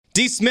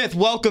D. Smith,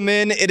 welcome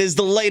in. It is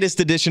the latest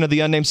edition of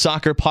the Unnamed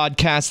Soccer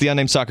Podcast. The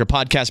Unnamed Soccer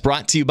Podcast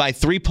brought to you by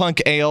Three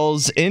Punk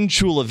Ales in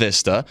Chula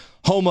Vista,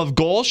 home of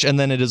Golsh, and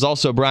then it is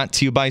also brought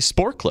to you by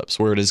Sport Clips,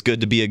 where it is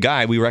good to be a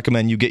guy. We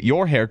recommend you get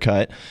your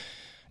haircut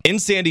in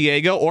San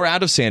Diego or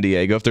out of San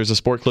Diego. If there's a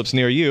Sport Clips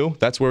near you,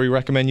 that's where we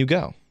recommend you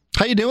go.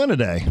 How you doing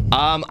today?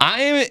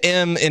 I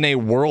am in a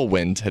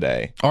whirlwind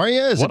today. Are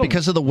you? Is it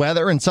because of the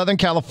weather in Southern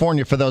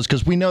California for those?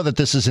 Because we know that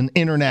this is an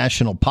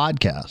international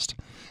podcast.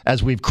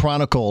 As we've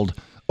chronicled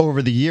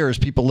over the years,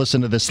 people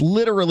listen to this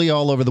literally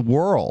all over the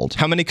world.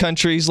 How many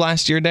countries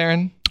last year,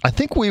 Darren? I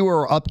think we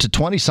were up to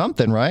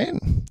 20-something, right?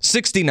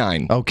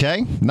 69.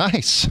 Okay,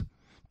 nice.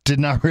 Did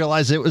not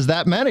realize it was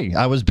that many.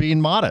 I was being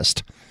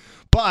modest.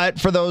 But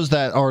for those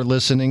that are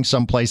listening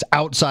someplace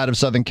outside of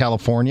Southern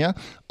California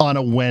on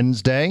a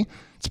Wednesday,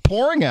 it's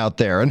pouring out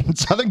there. And in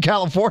Southern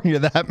California,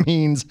 that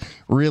means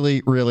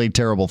really, really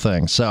terrible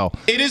things. So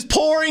it is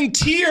pouring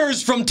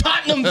tears from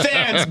Tottenham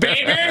fans,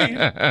 baby.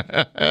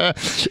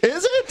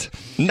 Is it?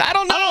 I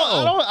don't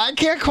know. I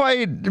can't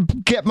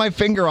quite get my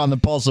finger on the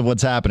pulse of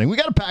what's happening. We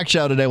got a packed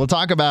show today. We'll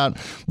talk about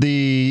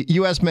the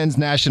U.S. men's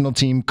national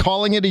team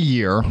calling it a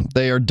year.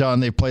 They are done.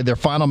 They played their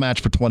final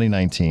match for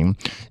 2019.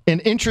 An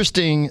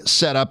interesting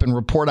setup and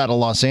report out of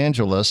Los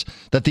Angeles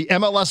that the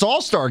MLS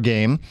All-Star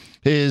Game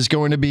is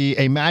going to be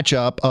a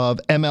matchup of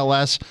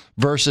MLS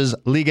versus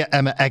Liga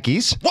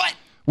MX. What?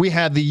 We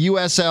had the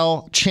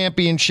USL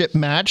Championship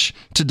match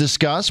to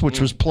discuss, which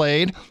was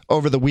played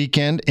over the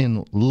weekend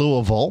in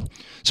Louisville.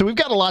 So we've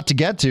got a lot to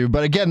get to.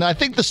 But again, I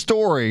think the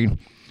story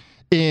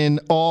in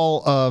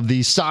all of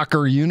the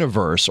soccer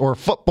universe, or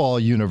football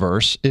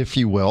universe, if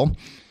you will,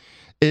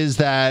 is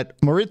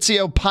that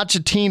Mauricio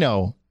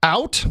Pochettino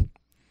out,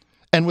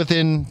 and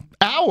within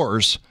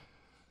hours,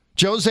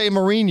 Jose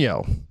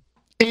Mourinho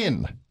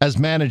in as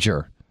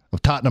manager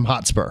of Tottenham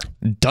Hotspur.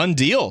 Done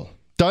deal.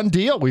 Done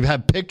deal. We've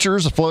had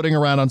pictures floating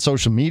around on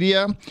social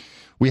media.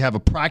 We have a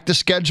practice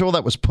schedule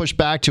that was pushed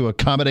back to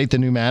accommodate the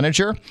new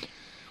manager.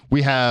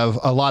 We have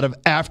a lot of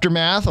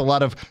aftermath, a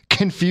lot of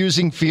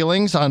confusing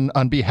feelings on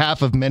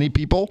behalf of many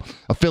people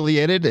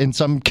affiliated in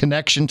some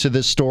connection to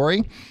this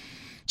story.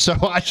 So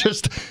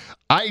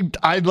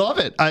I love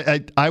it.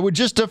 I would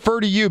just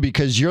defer to you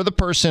because you're the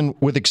person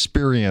with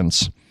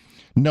experience,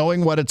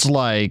 knowing what it's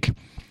like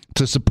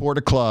to support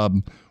a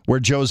club where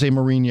Jose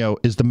Mourinho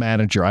is the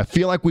manager. I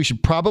feel like we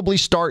should probably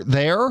start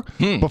there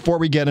before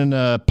we get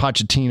into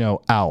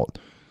Pochettino out.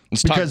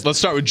 Let's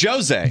start with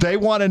Jose. They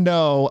want to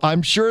know,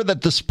 I'm sure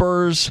that the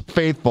Spurs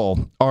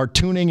faithful are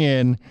tuning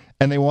in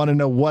and they want to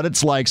know what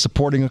it's like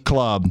supporting a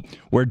club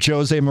where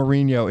Jose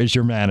Mourinho is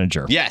your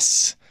manager.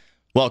 Yes.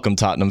 Welcome,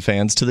 Tottenham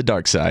fans, to the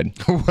dark side.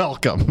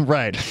 Welcome,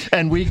 right.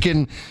 And we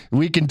can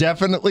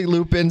definitely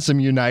loop in some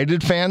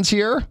United fans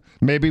here.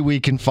 Maybe we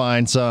can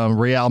find some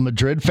Real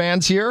Madrid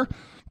fans here.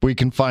 We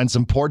can find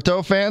some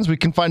Porto fans. We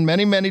can find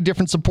many, many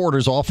different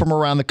supporters, all from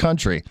around the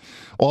country,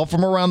 all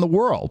from around the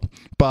world.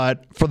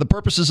 But for the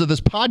purposes of this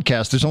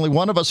podcast, there's only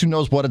one of us who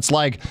knows what it's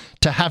like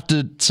to have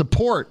to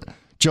support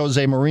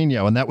Jose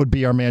Mourinho, and that would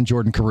be our man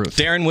Jordan Caruth.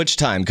 Darren, which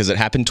time? Because it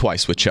happened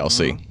twice with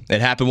Chelsea.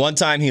 It happened one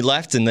time he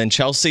left, and then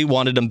Chelsea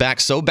wanted him back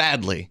so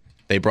badly.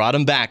 They brought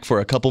him back for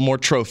a couple more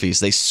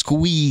trophies. They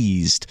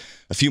squeezed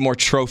a few more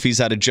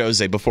trophies out of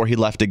Jose before he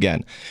left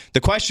again.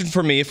 The question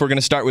for me, if we're going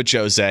to start with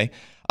Jose,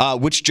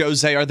 which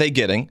Jose are they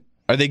getting?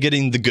 Are they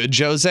getting the good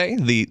Jose,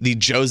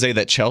 the Jose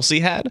that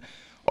Chelsea had?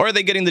 Or are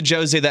they getting the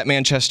Jose that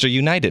Manchester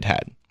United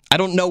had? I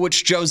don't know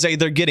which Jose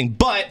they're getting,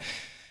 but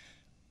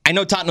I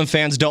know Tottenham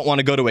fans don't want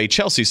to go to a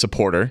Chelsea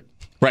supporter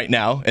right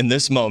now in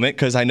this moment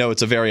because I know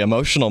it's a very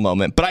emotional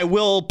moment, but I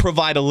will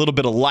provide a little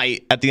bit of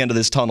light at the end of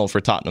this tunnel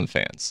for Tottenham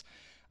fans.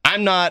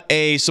 I'm not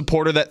a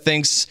supporter that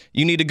thinks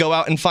you need to go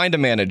out and find a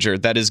manager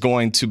that is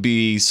going to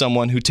be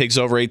someone who takes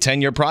over a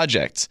 10-year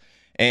project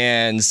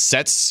and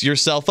sets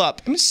yourself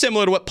up. I mean,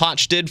 similar to what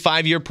Poch did,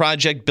 5-year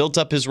project, built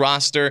up his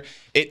roster.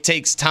 It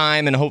takes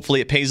time, and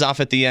hopefully it pays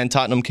off at the end.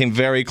 Tottenham came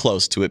very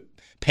close to it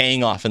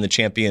paying off in the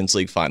Champions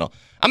League final.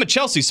 I'm a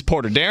Chelsea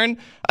supporter, Darren.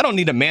 I don't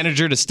need a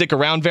manager to stick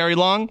around very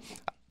long.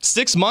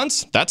 6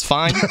 months, that's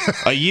fine.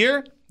 A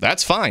year,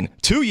 that's fine.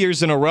 2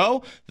 years in a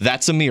row,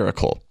 that's a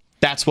miracle.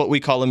 That's what we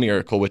call a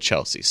miracle with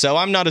Chelsea. So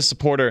I'm not a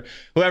supporter.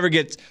 Whoever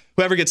gets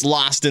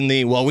lost in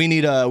the, well, we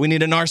need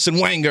an Arsene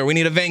Wenger. We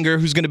need a Wenger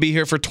who's going to be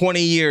here for 20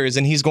 years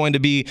and he's going to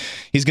be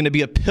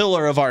a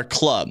pillar of our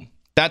club.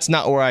 That's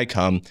not where I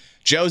come.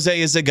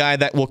 Jose is a guy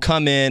that will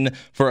come in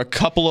for a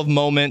couple of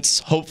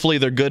moments. Hopefully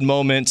they're good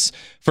moments.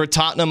 For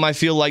Tottenham, I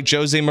feel like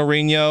Jose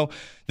Mourinho,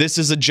 this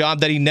is a job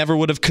that he never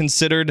would have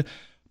considered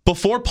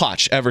before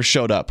Poch ever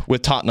showed up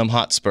with Tottenham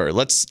Hotspur.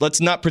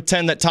 Let's not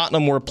pretend that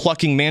Tottenham were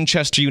plucking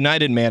Manchester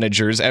United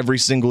managers every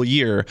single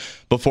year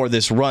before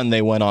this run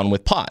they went on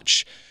with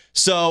Poch.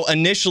 So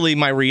initially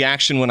my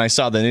reaction when I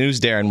saw the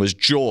news, Darren, was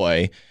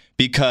joy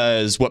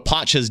because what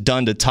Poch has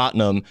done to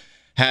Tottenham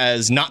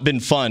has not been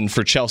fun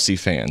for Chelsea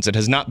fans. It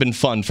has not been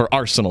fun for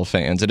Arsenal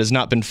fans. It has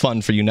not been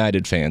fun for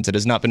United fans. It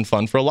has not been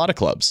fun for a lot of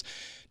clubs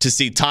to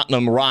see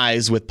Tottenham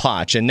rise with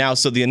Poch. And now,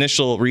 so the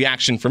initial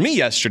reaction for me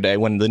yesterday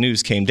when the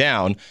news came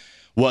down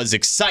was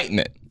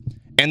excitement.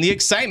 And the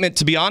excitement,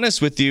 to be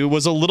honest with you,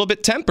 was a little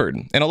bit tempered.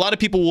 And a lot of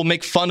people will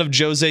make fun of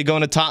Jose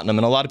going to Tottenham,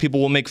 and a lot of people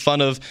will make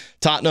fun of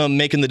Tottenham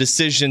making the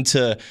decision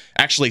to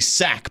actually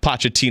sack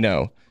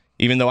Pochettino,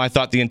 even though I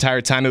thought the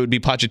entire time it would be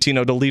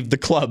Pochettino to leave the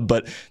club,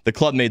 but the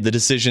club made the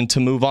decision to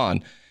move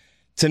on.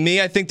 To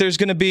me, I think there's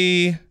going to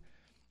be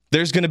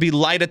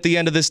light at the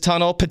end of this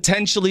tunnel,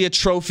 potentially a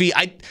trophy.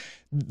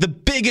 The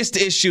biggest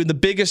issue, the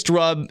biggest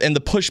rub, and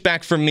the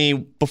pushback for me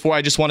before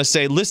I just want to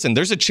say, listen,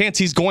 there's a chance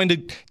he's going to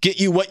get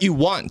you what you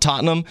want,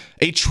 Tottenham,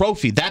 a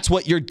trophy. That's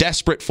what you're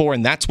desperate for,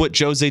 and that's what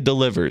Jose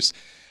delivers.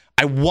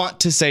 I want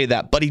to say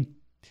that, but he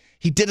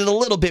did it a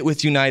little bit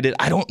with United.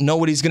 I don't know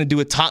what he's going to do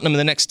with Tottenham in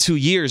the next 2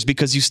 years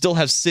because you still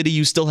have City,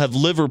 you still have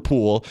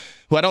Liverpool,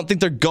 who I don't think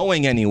they're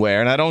going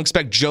anywhere, and I don't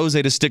expect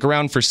Jose to stick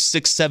around for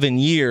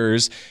 6-7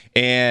 years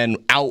and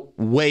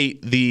outweigh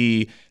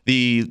the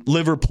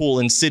Liverpool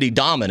and City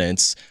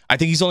dominance. I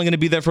think he's only going to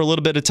be there for a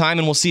little bit of time,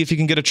 and we'll see if he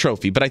can get a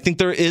trophy. But I think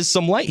there is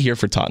some light here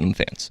for Tottenham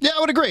fans. Yeah, I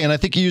would agree, and I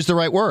think you used the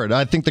right word.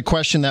 I think the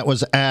question that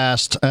was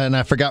asked, and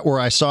I forgot where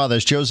I saw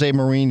this, Jose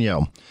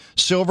Mourinho,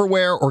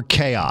 silverware or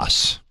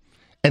chaos?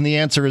 And the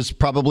answer is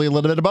probably a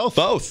little bit of both.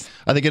 Both.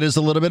 I think it is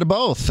a little bit of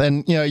both.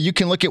 And, you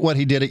can look at what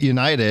he did at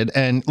United,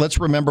 and let's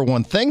remember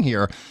one thing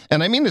here.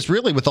 And I mean this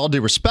really with all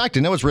due respect,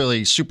 and it was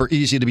really super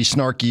easy to be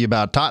snarky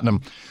about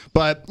Tottenham.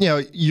 But,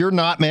 you're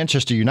not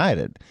Manchester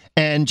United.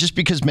 And just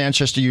because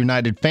Manchester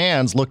United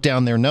fans look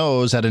down their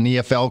nose at an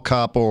EFL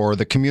Cup or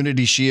the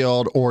Community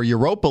Shield or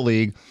Europa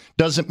League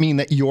doesn't mean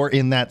that you're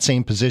in that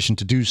same position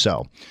to do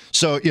so.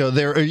 So,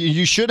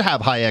 you should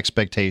have high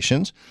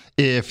expectations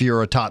if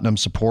you're a Tottenham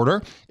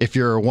supporter, if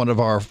you're one of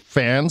our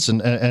fans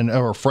and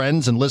our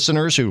friends and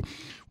listeners who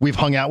we've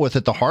hung out with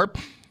at the Harp.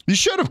 You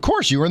should, of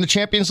course. You were in the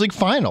Champions League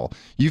final.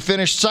 You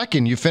finished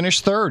second. You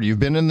finished third. You've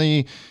been in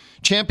the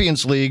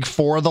Champions League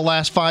for the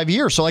last 5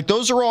 years. So,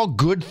 those are all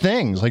good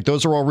things.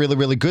 Those are all really,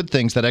 really good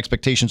things that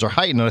expectations are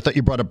heightened. And I thought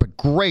you brought up a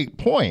great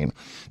point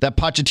that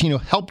Pochettino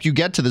helped you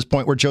get to this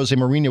point where Jose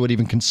Mourinho would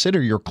even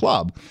consider your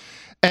club.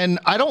 And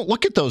I don't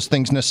look at those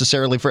things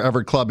necessarily for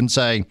every club and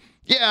say,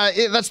 yeah,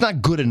 that's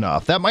not good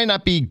enough. That might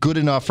not be good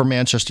enough for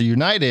Manchester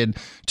United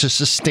to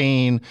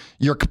sustain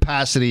your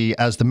capacity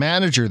as the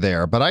manager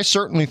there. But I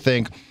certainly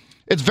think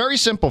it's very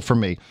simple for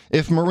me.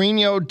 If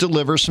Mourinho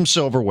delivers some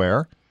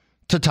silverware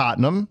to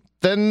Tottenham,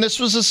 then this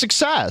was a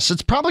success.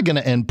 It's probably going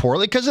to end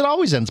poorly because it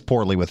always ends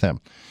poorly with him.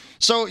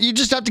 So you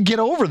just have to get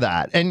over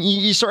that. And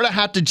you sort of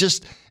have to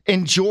just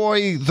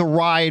enjoy the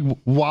ride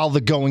while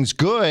the going's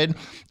good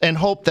and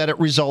hope that it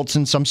results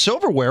in some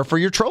silverware for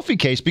your trophy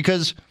case,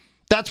 because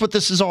that's what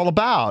this is all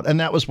about. And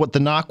that was what the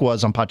knock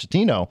was on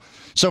Pochettino.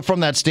 So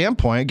from that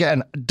standpoint,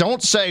 again,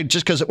 don't say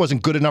just because it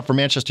wasn't good enough for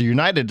Manchester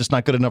United, it's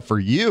not good enough for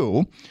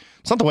you.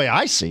 It's not the way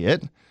I see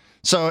it.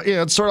 So,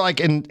 it's sort of like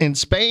in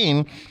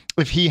Spain,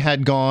 if he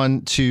had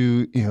gone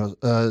to,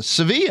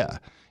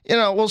 Sevilla,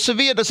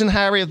 Sevilla doesn't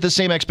have the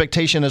same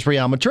expectation as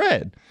Real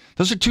Madrid.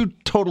 Those are two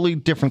totally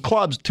different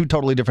clubs, two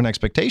totally different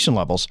expectation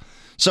levels.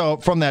 So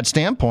from that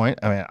standpoint,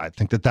 I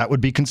think that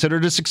would be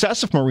considered a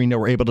success if Mourinho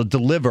were able to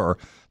deliver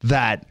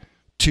that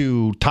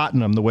to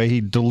Tottenham the way he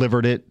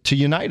delivered it to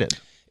United.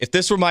 If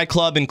this were my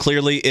club, and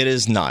clearly it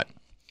is not,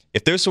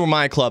 if this were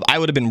my club, I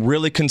would have been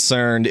really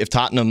concerned if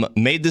Tottenham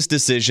made this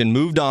decision,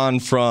 moved on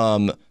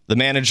from the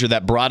manager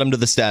that brought them to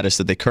the status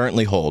that they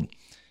currently hold,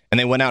 and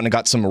they went out and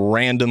got some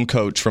random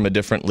coach from a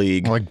different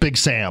league. Like Big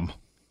Sam.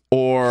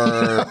 Or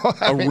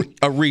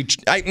a reach.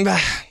 I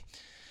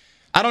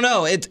don't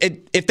know.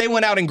 If they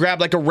went out and grabbed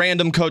like a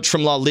random coach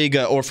from La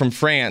Liga or from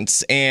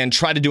France and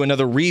tried to do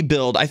another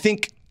rebuild, I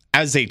think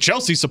as a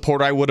Chelsea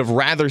supporter, I would have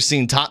rather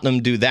seen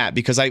Tottenham do that,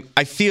 because I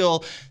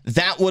feel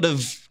that would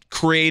have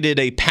created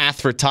a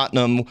path for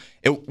Tottenham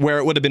where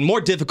it would have been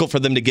more difficult for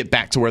them to get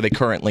back to where they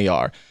currently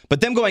are.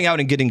 But them going out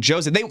and getting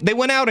Jose, they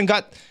went out and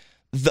got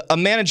a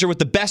manager with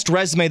the best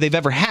resume they've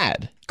ever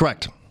had.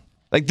 Correct.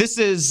 Like this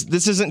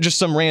isn't just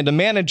some random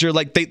manager.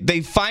 Like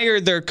they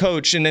fired their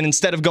coach, and then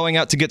instead of going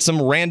out to get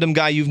some random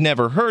guy you've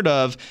never heard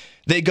of,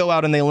 they go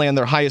out and they land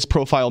their highest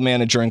profile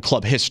manager in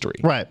club history.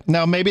 Right.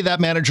 Now maybe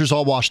that manager's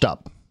all washed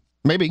up.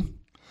 Maybe.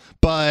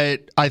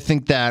 But I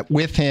think that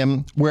with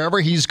him, wherever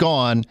he's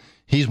gone,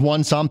 he's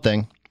won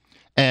something.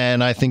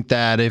 And I think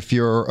that if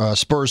you're a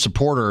Spurs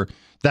supporter,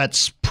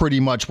 that's pretty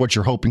much what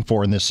you're hoping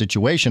for in this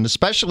situation,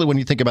 especially when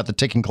you think about the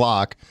ticking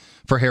clock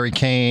for Harry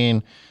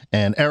Kane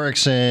and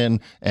Eriksen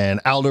and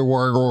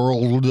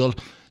Alderweireld.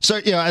 So,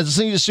 as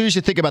soon as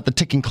you think about the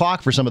ticking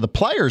clock for some of the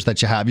players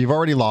that you have, you've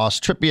already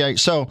lost Trippier.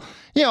 So,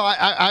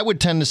 I would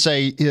tend to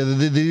say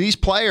these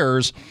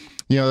players,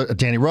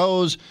 Danny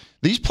Rose,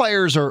 these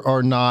players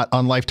are not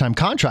on lifetime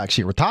contracts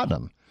here with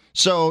Tottenham.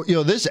 So,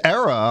 this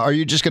era, are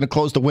you just going to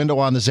close the window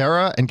on this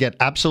era and get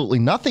absolutely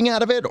nothing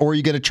out of it? Or are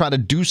you going to try to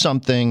do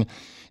something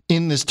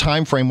in this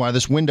time frame while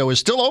this window is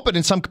still open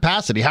in some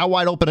capacity? How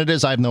wide open it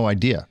is, I have no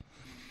idea.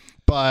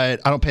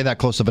 But I don't pay that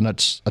close of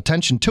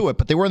attention to it.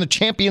 But they were in the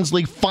Champions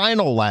League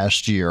final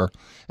last year,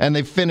 and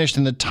they finished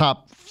in the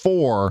top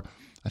 4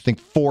 I think,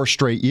 4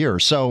 straight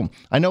years. So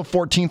I know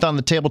 14th on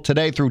the table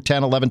today through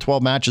 10, 11,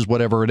 12 matches,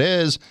 whatever it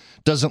is,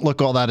 doesn't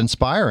look all that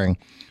inspiring.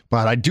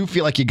 But I do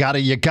feel like you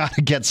gotta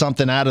get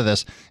something out of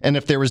this. And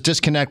if there was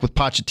disconnect with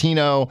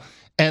Pochettino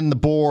and the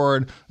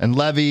board and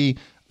Levy,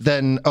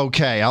 then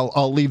okay,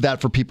 I'll leave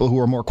that for people who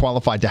are more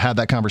qualified to have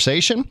that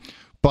conversation.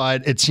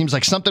 But it seems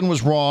like something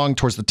was wrong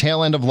towards the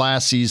tail end of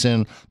last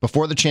season,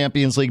 before the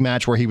Champions League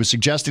match, where he was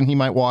suggesting he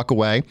might walk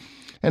away.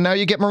 And now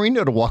you get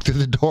Mourinho to walk through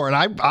the door. And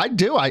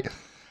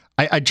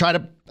I try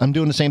to, I'm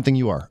doing the same thing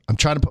you are. I'm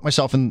trying to put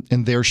myself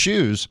in their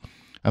shoes.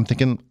 I'm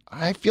thinking,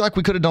 I feel like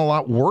we could have done a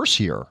lot worse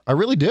here. I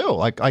really do.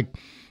 Like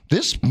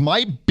this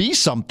might be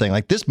something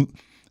like this. And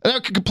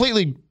it could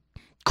completely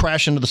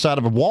crash into the side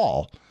of a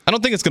wall. I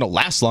don't think it's going to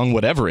last long,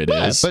 whatever it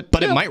is,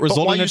 but it might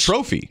result in a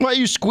trophy. Why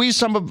you squeeze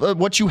some of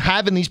what you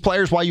have in these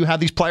players while you have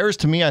these players,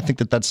 to me, I think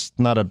that's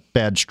not a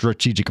bad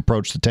strategic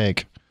approach to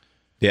take.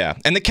 Yeah,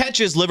 and the catch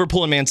is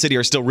Liverpool and Man City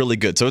are still really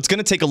good, so it's going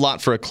to take a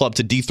lot for a club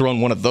to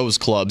dethrone one of those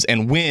clubs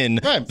and win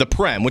the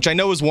Prem, which I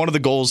know is one of the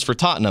goals for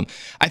Tottenham.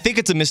 I think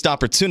it's a missed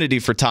opportunity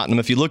for Tottenham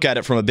if you look at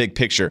it from a big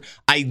picture.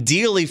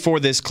 Ideally for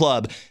this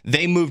club,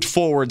 they moved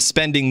forward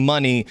spending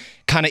money,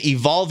 kind of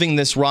evolving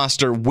this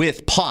roster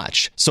with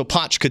Poch, so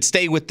Poch could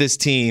stay with this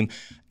team,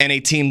 and a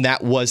team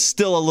that was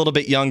still a little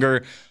bit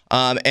younger,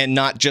 and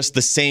not just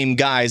the same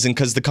guys. And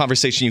because the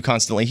conversation you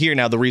constantly hear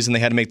now, the reason they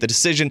had to make the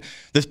decision,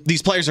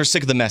 these players are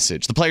sick of the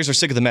message. The players are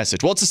sick of the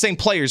message. Well, it's the same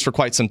players for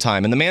quite some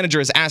time. And the manager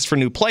has asked for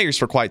new players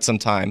for quite some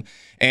time.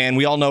 And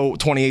we all know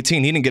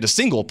 2018, he didn't get a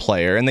single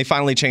player. And they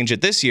finally changed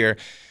it this year.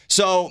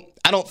 So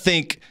I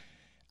think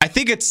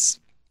it's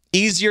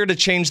easier to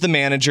change the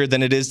manager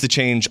than it is to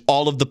change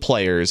all of the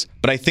players.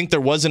 But I think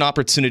there was an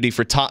opportunity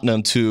for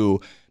Tottenham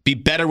to be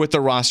better with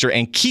the roster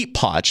and keep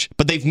Poch,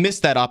 but they've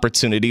missed that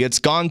opportunity. It's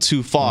gone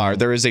too far.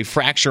 There is a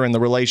fracture in the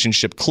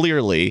relationship,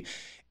 clearly.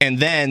 And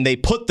then they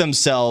put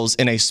themselves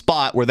in a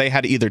spot where they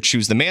had to either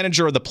choose the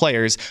manager or the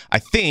players. I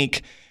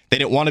think they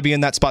didn't want to be in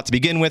that spot to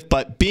begin with,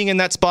 but being in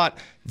that spot,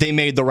 they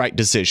made the right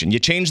decision. You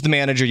change the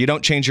manager, you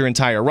don't change your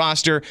entire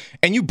roster,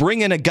 and you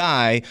bring in a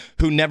guy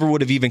who never would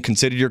have even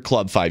considered your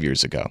club 5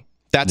 years ago.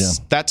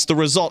 That's the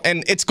result.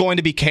 And it's going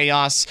to be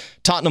chaos.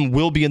 Tottenham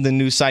will be in the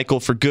news cycle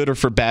for good or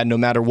for bad, no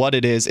matter what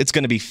it is. It's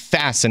going to be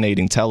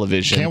fascinating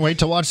television. Can't wait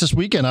to watch this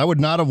weekend. I would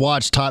not have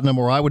watched Tottenham,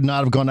 or I would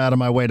not have gone out of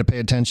my way to pay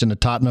attention to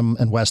Tottenham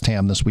and West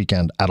Ham this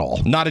weekend at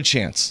all. Not a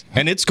chance.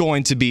 And it's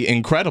going to be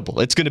incredible.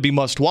 It's going to be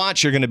must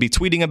watch. You're going to be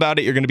tweeting about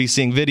it. You're going to be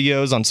seeing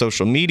videos on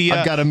social media.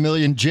 I've got a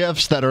million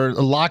GIFs that are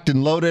locked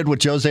and loaded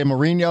with Jose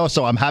Mourinho,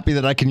 so I'm happy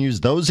that I can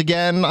use those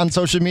again on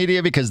social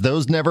media, because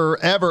those never,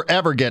 ever,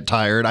 ever get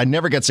tired. I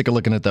never get sick of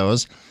looking at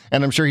those.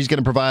 And I'm sure he's going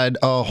to provide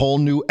a whole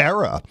new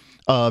era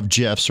of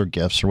GIFs or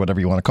GIFs or whatever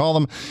you want to call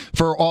them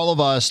for all of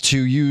us to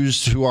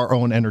use to our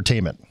own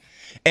entertainment.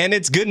 And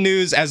it's good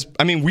news,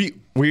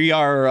 we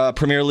are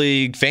Premier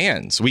League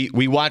fans.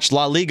 We watch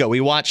La Liga. We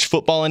watch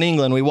football in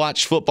England. We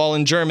watch football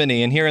in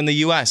Germany and here in the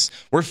U.S.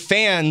 We're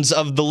fans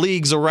of the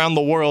leagues around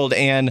the world,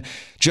 and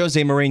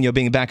Jose Mourinho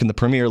being back in the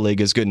Premier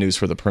League is good news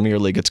for the Premier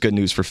League. It's good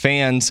news for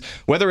fans.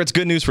 Whether it's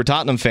good news for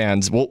Tottenham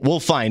fans,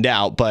 we'll find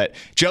out. But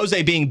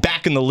Jose being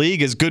back in the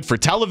league is good for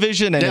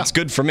television, and it's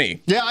good for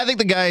me. Yeah, I think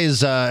the guy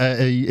is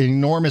an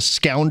enormous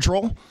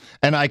scoundrel.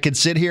 And I could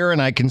sit here and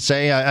I can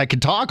say, I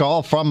could talk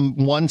all from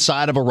one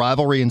side of a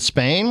rivalry in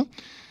Spain,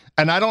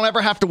 and I don't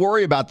ever have to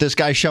worry about this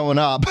guy showing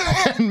up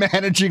and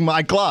managing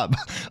my club.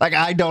 Like,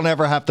 I don't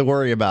ever have to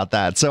worry about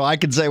that. So I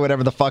can say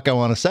whatever the fuck I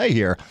want to say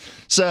here.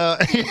 So,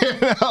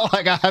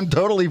 I'm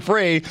totally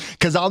free,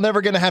 because I'm never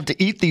going to have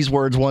to eat these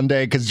words one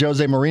day because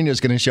Jose Mourinho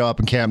is going to show up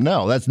in Camp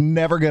Nou. That's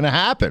never going to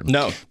happen.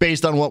 No.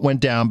 Based on what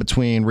went down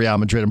between Real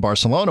Madrid and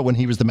Barcelona when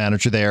he was the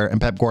manager there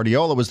and Pep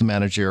Guardiola was the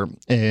manager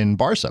in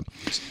Barca.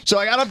 So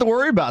I don't have to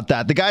worry about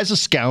that. The guy's a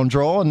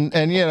scoundrel, and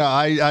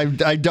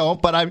I don't,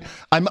 but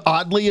I'm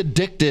oddly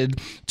addicted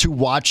to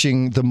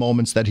watching the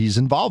moments that he's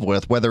involved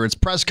with, whether it's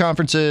press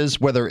conferences,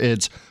 whether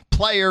it's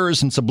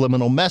players and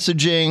subliminal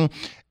messaging.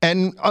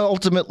 And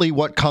ultimately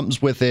what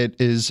comes with it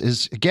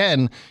is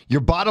again, your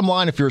bottom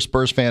line, if you're a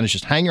Spurs fan, is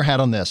just hang your hat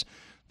on this.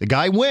 The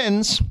guy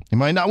wins. He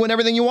might not win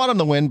everything you want him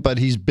to win, but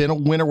he's been a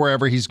winner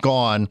wherever he's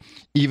gone,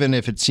 even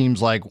if it seems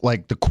like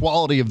the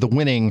quality of the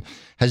winning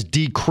has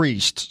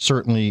decreased,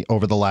 certainly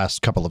over the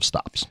last couple of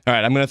stops. All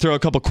right, I'm going to throw a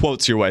couple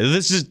quotes your way.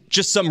 This is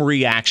just some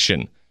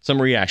reaction.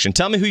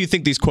 Tell me who you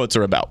think these quotes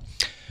are about.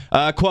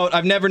 Quote,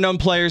 "I've never known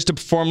players to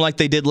perform like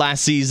they did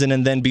last season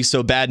and then be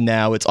so bad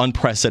now. It's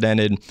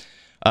unprecedented."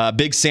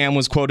 Big Sam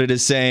was quoted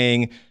as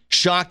saying,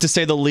 "Shocked to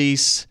say the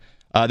least.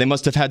 They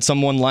must have had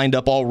someone lined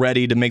up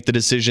already to make the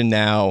decision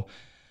now."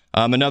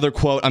 Another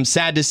quote, "I'm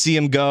sad to see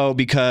him go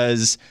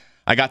because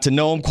I got to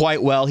know him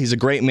quite well. He's a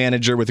great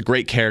manager with a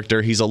great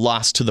character. He's a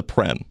loss to the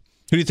Prem."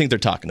 Who do you think they're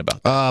talking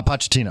about?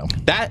 Pochettino.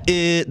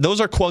 Those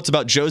are quotes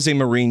about Jose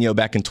Mourinho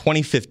back in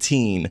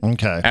 2015.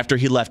 Okay. After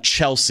he left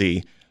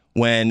Chelsea,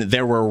 when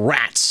there were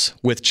rats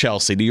with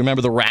Chelsea. Do you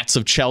remember the rats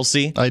of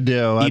Chelsea? I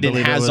do. I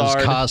believe it was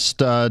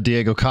Costa,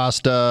 Diego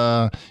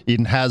Costa,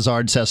 Eden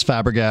Hazard, Cesc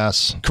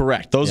Fabregas.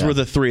 Correct. Those were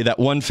the three. That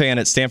one fan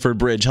at Stamford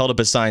Bridge held up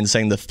a sign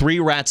saying the three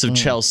rats of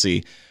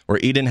Chelsea were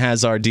Eden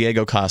Hazard,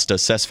 Diego Costa,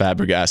 Cesc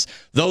Fabregas.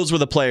 Those were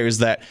the players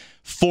that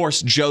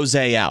forced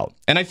Jose out.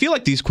 And I feel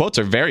like these quotes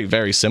are very,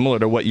 very similar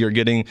to what you're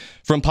getting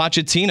from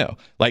Pochettino.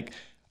 Like,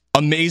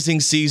 amazing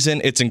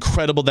season. It's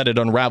incredible that it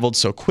unraveled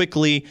so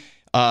quickly.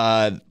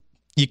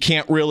 You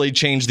can't really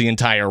change the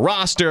entire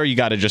roster. You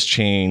got to just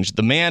change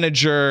the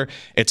manager.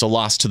 It's a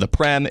loss to the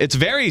Prem. It's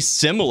very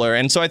similar.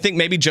 And so I think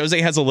maybe Jose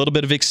has a little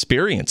bit of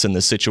experience in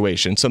this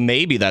situation. So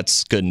maybe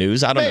that's good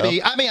news. I don't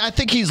know. I mean, I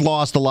think he's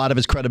lost a lot of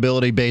his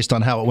credibility based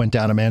on how it went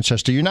down at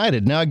Manchester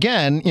United. Now,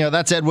 again,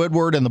 that's Ed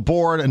Woodward and the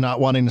board and not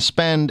wanting to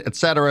spend, et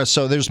cetera.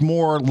 So there's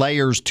more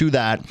layers to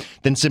that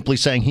than simply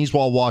saying he's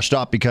well washed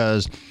up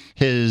because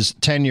his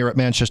tenure at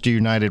Manchester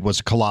United was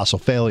a colossal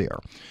failure.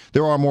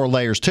 There are more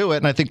layers to it,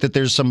 and I think that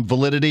there's some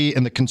validity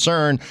in the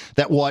concern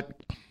that what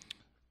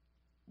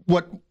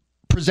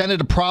presented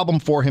a problem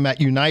for him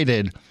at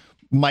United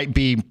might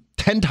be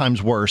 10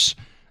 times worse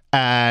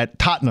at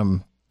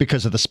Tottenham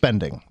because of the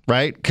spending,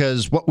 right?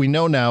 Because what we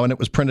know now, and it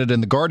was printed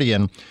in The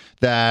Guardian,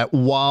 that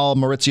while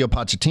Maurizio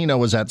Pochettino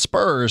was at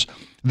Spurs,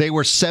 they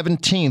were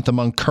 17th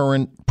among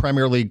current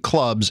Premier League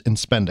clubs in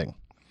spending.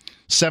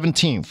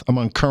 17th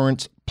among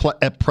current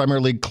Premier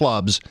League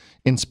clubs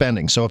in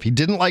spending. So if he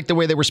didn't like the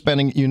way they were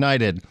spending at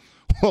United,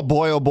 well,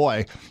 boy, oh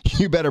boy,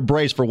 you better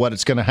brace for what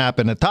it's going to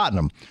happen at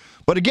Tottenham.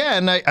 But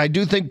again, I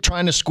do think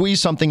trying to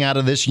squeeze something out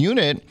of this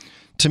unit,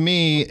 to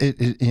me,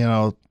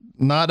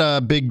 not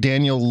a big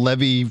Daniel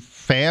Levy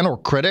fan or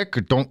critic,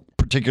 or don't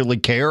particularly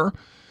care,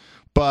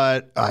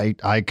 but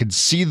I could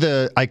see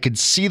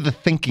the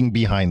thinking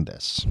behind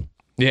this.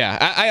 Yeah,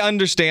 I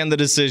understand the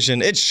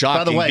decision. It's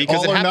shocking. By the way,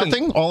 because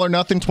all or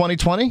nothing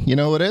 2020, you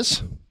know who it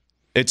is?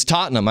 It's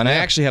Tottenham, and I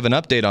actually have an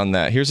update on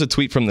that. Here's a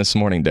tweet from this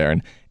morning,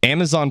 Darren.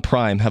 Amazon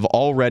Prime have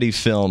already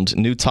filmed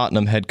new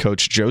Tottenham head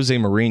coach Jose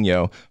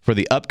Mourinho for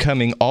the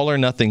upcoming All or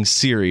Nothing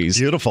series.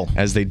 Beautiful.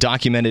 As they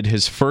documented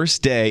his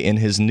first day in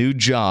his new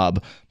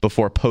job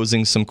before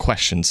posing some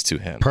questions to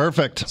him.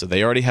 Perfect. So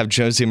they already have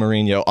Jose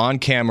Mourinho on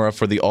camera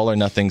for the All or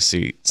Nothing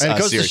series. And it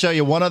goes to show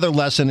you one other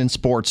lesson in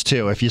sports,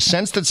 too. If you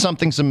sense that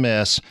something's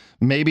amiss,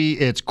 maybe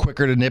it's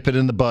quicker to nip it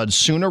in the bud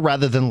sooner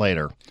rather than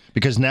later.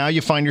 Because now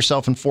you find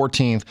yourself in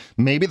 14th.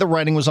 Maybe the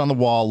writing was on the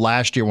wall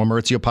last year when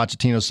Maurizio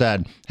Pochettino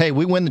said, hey,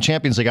 we win the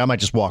Champions League, I might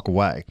just walk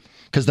away.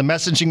 Because the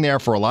messaging there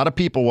for a lot of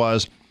people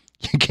was,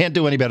 you can't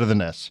do any better than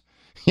this.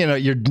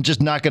 You're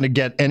just not going to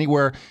get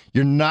anywhere.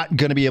 You're not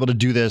going to be able to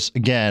do this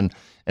again.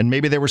 And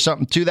maybe there was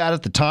something to that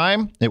at the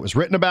time. It was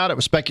written about, it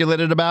was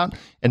speculated about,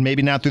 and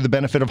maybe now through the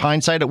benefit of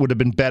hindsight, it would have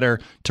been better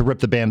to rip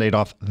the Band-Aid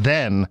off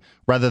then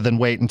rather than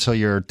wait until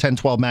you're 10,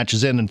 12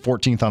 matches in and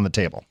 14th on the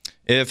table.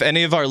 If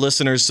any of our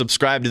listeners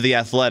subscribe to The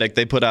Athletic,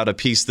 they put out a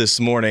piece this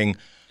morning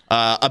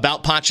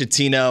about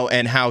Pochettino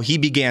and how he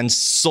began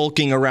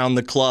sulking around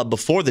the club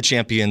before the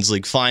Champions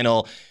League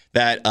final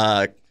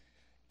that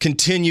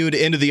continued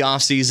into the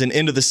offseason,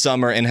 into the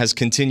summer, and has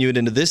continued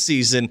into this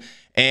season.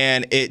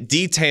 And it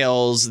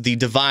details the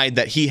divide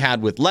that he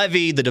had with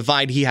Levy, the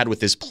divide he had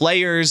with his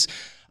players.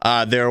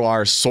 There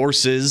are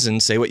sources,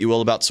 and say what you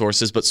will about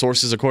sources, but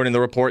sources, according to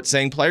the report,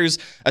 saying players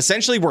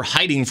essentially were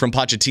hiding from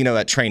Pochettino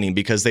at training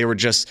because they were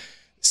just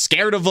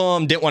scared of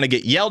him, didn't want to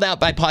get yelled at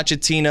by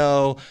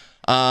Pochettino.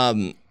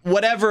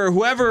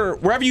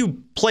 Wherever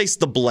you place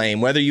the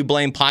blame, whether you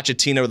blame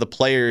Pochettino or the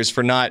players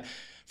for not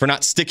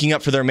sticking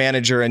up for their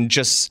manager and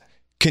just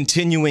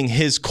continuing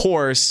his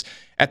course,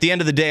 at the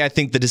end of the day, I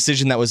think the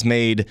decision that was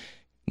made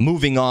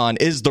moving on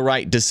is the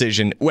right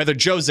decision. Whether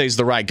Jose's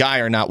the right guy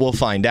or not, we'll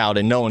find out,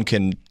 and no one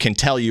can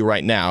tell you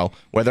right now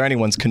whether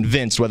anyone's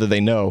convinced, whether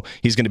they know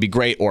he's going to be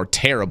great or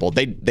terrible.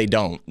 They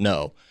don't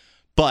know.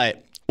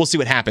 But we'll see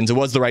what happens. It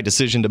was the right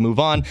decision to move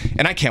on,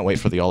 and I can't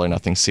wait for the All or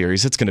Nothing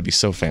series. It's going to be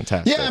so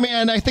fantastic. Yeah, I mean,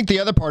 and I think the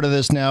other part of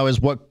this now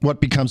is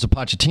what becomes of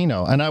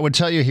Pochettino. And I would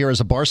tell you here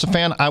as a Barca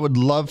fan, I would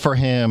love for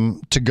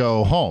him to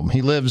go home.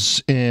 He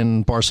lives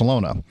in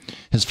Barcelona.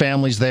 His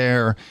family's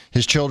there.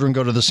 His children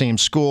go to the same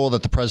school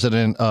that the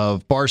president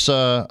of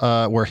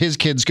Barca, where his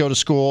kids go to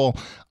school.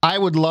 I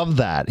would love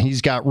that.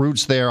 He's got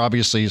roots there.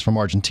 Obviously, he's from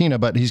Argentina,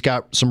 but he's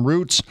got some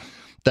roots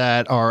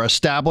that are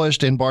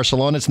established in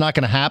Barcelona. It's not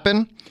going to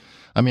happen.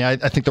 I mean, I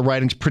think the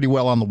writing's pretty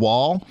well on the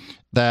wall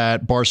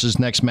that Barca's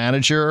next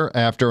manager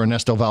after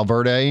Ernesto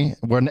Valverde,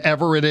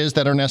 whenever it is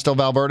that Ernesto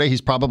Valverde,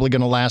 he's probably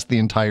going to last the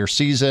entire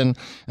season,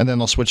 and then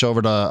they'll switch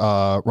over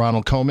to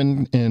Ronald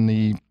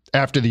Koeman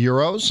after the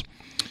Euros,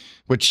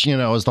 which,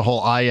 is the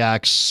whole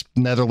Ajax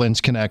Netherlands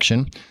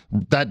connection.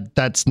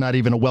 That's not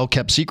even a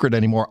well-kept secret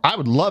anymore. I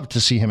would love to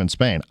see him in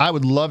Spain. I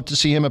would love to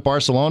see him at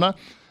Barcelona.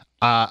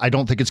 I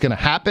don't think it's going to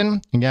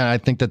happen. Again, I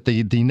think that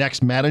the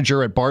next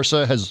manager at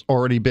Barca has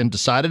already been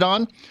decided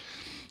on.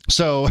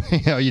 So,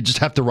 you just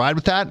have to ride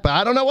with that. But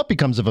I don't know what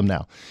becomes of him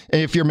now.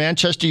 If you're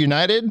Manchester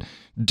United,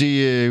 do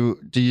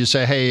you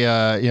say, hey,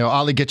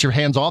 Ali, get your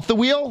hands off the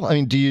wheel? I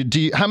mean, do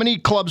you? How many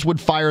clubs would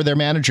fire their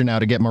manager now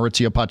to get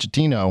Maurizio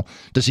Pochettino?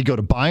 Does he go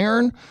to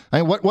Bayern?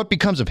 I mean, what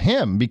becomes of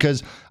him?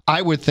 Because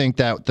I would think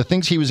that the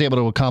things he was able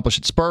to accomplish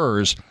at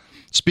Spurs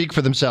speak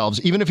for themselves.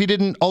 Even if he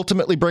didn't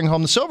ultimately bring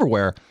home the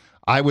silverware,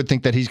 I would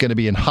think that he's going to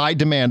be in high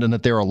demand and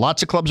that there are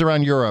lots of clubs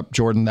around Europe,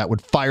 Jordan, that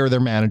would fire their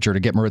manager to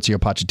get Maurizio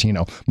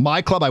Pochettino.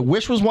 My club, I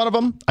wish was one of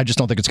them. I just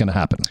don't think it's going to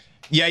happen.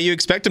 Yeah, you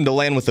expect him to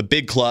land with a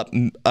big club.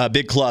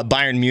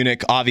 Bayern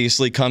Munich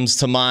obviously comes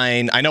to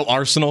mind. I know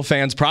Arsenal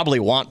fans probably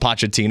want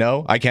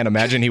Pochettino. I can't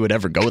imagine he would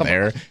ever go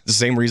there. The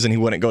same reason he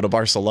wouldn't go to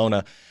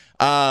Barcelona.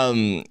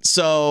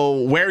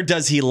 So where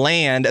does he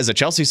land as a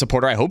Chelsea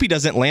supporter? I hope he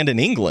doesn't land in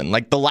England.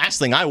 Like, the last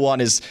thing I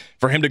want is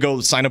for him to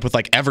go sign up with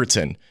like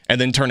Everton and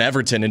then turn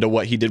Everton into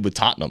what he did with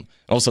Tottenham.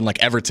 All of a sudden, like,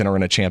 Everton are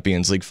in a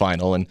Champions League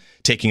final and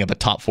taking up a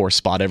top 4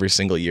 spot every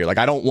single year. Like,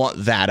 I don't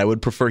want that. I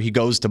would prefer he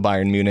goes to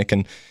Bayern Munich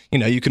and,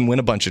 you can win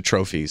a bunch of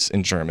trophies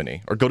in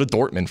Germany or go to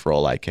Dortmund for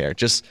all I care.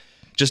 Just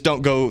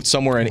don't go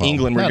somewhere in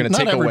England where you're going to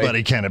take away. Not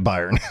everybody can at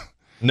Bayern.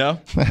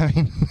 No? I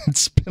mean,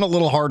 it's been a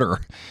little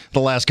harder the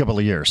last couple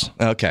of years.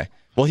 Okay.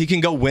 Well, he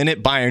can go win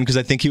at Bayern because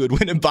I think he would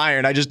win at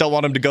Bayern. I just don't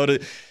want him to go to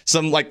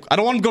I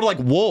don't want him to go to like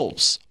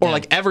Wolves or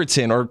like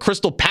Everton or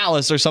Crystal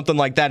Palace or something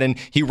like that, and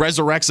he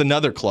resurrects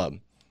another club.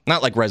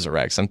 Not like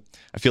resurrects.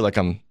 I feel like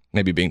I'm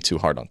maybe being too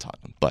hard on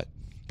Tottenham, but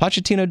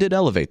Pochettino did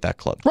elevate that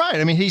club. Right.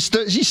 I mean, he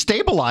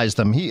stabilized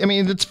them.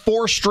 It's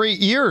 4 straight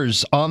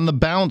years on the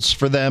bounce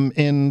for them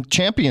in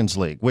Champions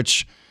League,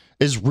 which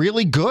is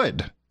really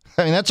good.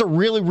 I mean, that's a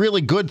really,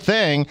 really good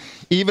thing,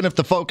 even if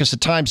the focus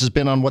at times has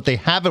been on what they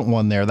haven't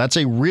won there. That's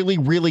a really,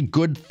 really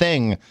good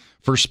thing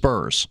for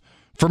Spurs.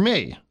 For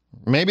me,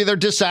 maybe they're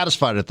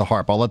dissatisfied at the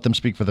Harp. I'll let them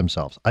speak for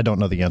themselves. I don't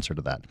know the answer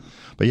to that.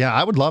 But yeah,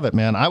 I would love it,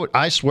 man.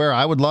 I swear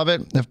I would love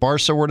it if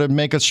Barca were to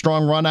make a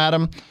strong run at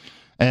him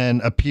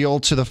and appeal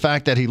to the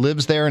fact that he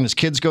lives there and his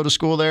kids go to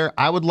school there.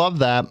 I would love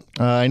that.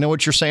 I know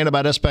what you're saying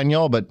about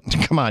Espanyol, but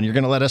come on, you're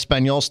going to let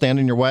Espanyol stand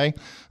in your way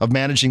of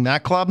managing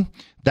that club,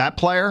 that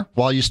player,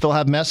 while you still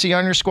have Messi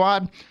on your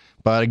squad?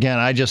 But again,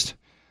 I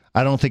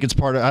don't think it's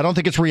I don't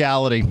think it's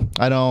reality.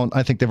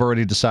 I think they've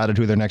already decided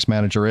who their next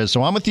manager is.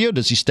 So I'm with you.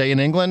 Does he stay in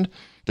England?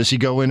 Does he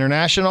go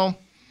international?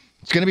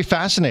 It's going to be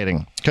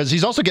fascinating because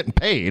he's also getting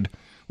paid,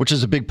 which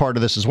is a big part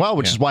of this as well,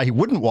 which is why he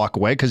wouldn't walk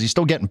away, because he's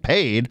still getting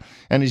paid,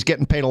 and he's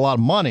getting paid a lot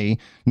of money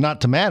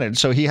not to manage.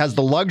 So he has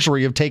the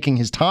luxury of taking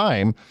his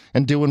time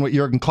and doing what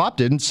Jurgen Klopp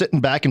did and sitting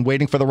back and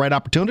waiting for the right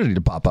opportunity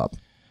to pop up.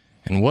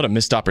 And what a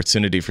missed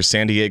opportunity for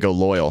San Diego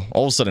Loyal.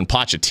 All of a sudden,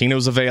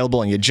 Pochettino's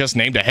available, and you just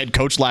named a head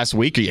coach last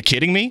week. Are you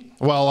kidding me?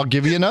 Well, I'll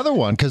give you another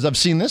one, because I've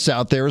seen this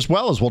out there as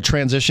well, as we'll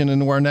transition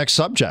into our next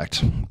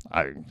subject.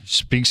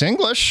 Speaks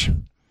English.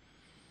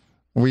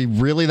 We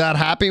really that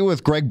happy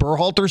with Greg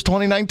Berhalter's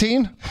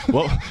 2019?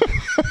 Well,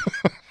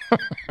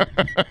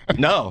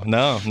 no,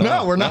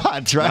 we're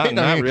not, right?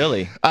 Not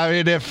really. I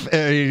mean, if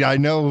I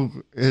know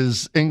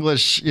his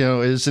English,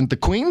 isn't the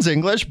Queen's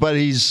English, but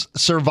he's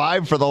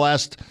survived for the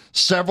last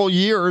several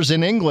years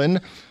in England,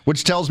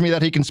 which tells me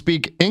that he can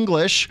speak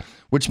English,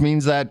 which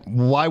means that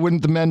why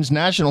wouldn't the men's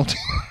national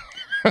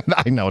team?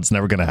 I know it's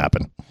never going to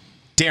happen.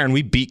 Darren,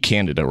 we beat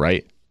Canada,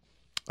 right?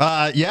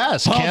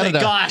 Yes, Canada.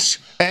 Oh my gosh.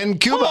 And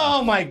Cuba.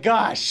 Oh my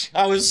gosh.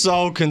 I was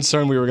so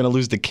concerned we were going to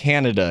lose to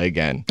Canada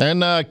again.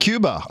 And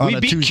Cuba on we a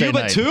beat Tuesday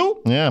Cuba night.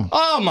 too? Yeah.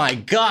 Oh my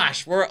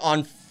gosh, we're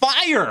on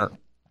fire.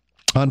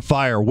 On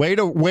fire. Way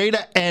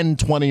to end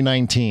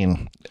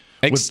 2019.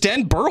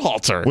 Extend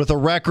Berhalter. With a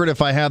record,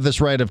 if I have this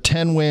right, of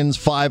 10 wins,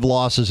 5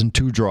 losses, and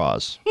 2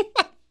 draws.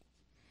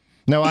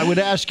 Now, I would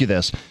ask you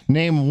this.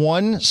 Name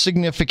one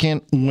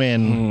significant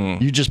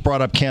win. You just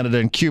brought up Canada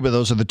and Cuba.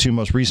 Those are the 2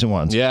 most recent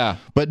ones. Yeah.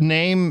 But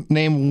name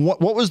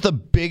what was the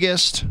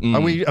biggest?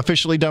 Are we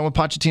officially done with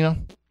Pochettino?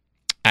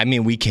 I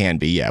mean, we can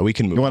be. Yeah, we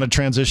can move. You want to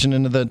transition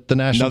into the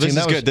national team?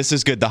 No, this is good. This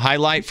is good. The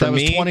highlight for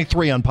me. That was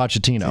 23 on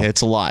Pochettino.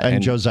 It's a lot.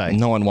 And Jose.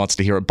 No one wants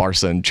to hear a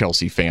Barca and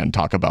Chelsea fan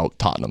talk about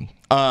Tottenham.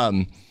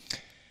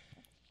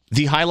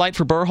 The highlight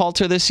for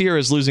Berhalter this year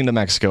is losing to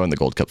Mexico in the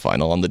Gold Cup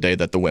final on the day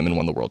that the women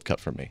won the World Cup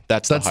for me.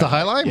 That's the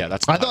highlight? Yeah,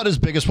 that's the highlight. I thought his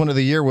biggest one of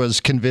the year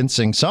was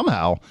convincing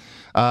somehow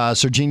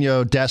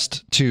Serginho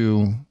Dest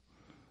to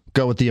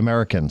go with the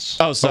Americans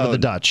over the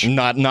Dutch.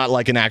 Not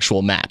like an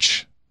actual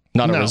match.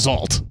 Not a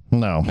result.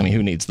 No. I mean,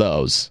 who needs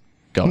those?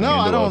 I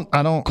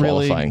don't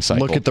really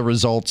look at the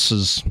results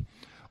as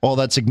all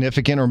that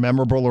significant or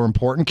memorable or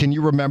important. Can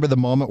you remember the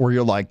moment where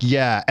you're like,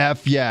 yeah,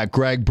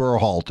 Greg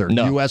Berhalter,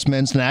 U.S.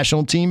 men's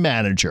national team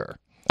manager?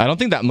 I don't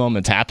think that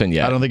moment's happened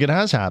yet. I don't think it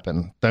has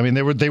happened. I mean,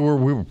 we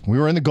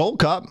were in the Gold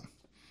Cup,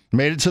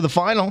 made it to the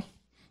final,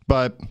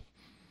 but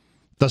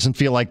doesn't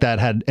feel like that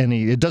had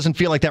any. It doesn't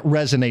feel like that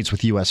resonates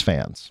with U.S.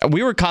 fans.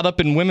 We were caught up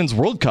in Women's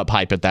World Cup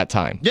hype at that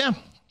time. Yeah.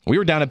 We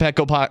were down at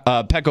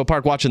Petco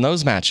Park watching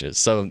those matches.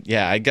 So,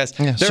 yeah, I guess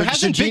there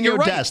hasn't been. You're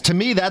right. To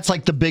me, that's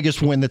like the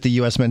biggest win that the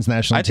U.S. men's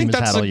national team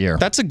has had all year.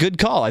 That's a good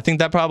call. I think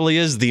that probably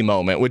is the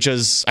moment, which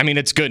is, I mean,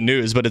 it's good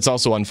news, but it's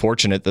also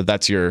unfortunate that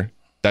that's your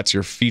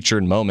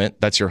featured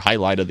moment. That's your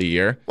highlight of the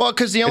year. Well,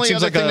 because the only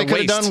other thing they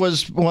could have done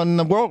was won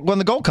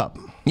the Gold Cup.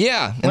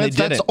 Yeah, and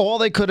that's all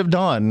they could have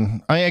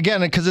done. I mean,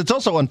 again, because it's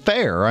also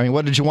unfair. I mean,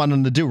 what did you want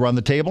them to do? Run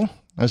the table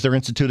as they're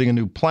instituting a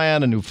new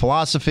plan, a new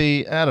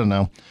philosophy? I don't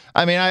know.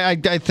 I mean, I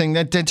think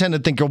I tend to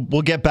think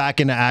we'll get back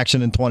into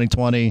action in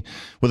 2020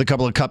 with a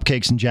couple of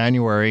cupcakes in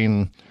January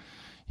and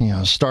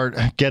start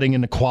getting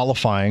into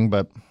qualifying.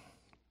 But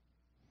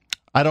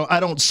I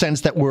don't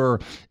sense that we're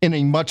in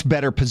a much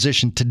better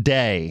position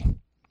today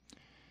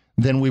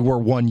than we were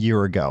 1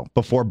 year ago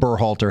before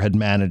Berhalter had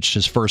managed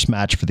his first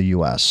match for the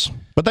U.S.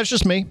 But that's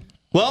just me.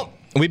 Well,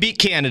 we beat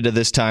Canada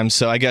this time,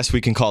 so I guess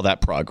we can call that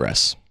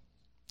progress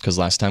because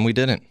last time we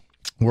didn't.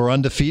 We're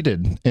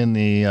undefeated in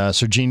the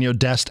Serginho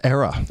Dest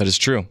era. That is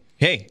true.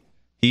 Hey,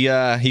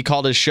 he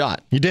called his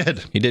shot. He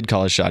did. He did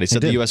call his shot. He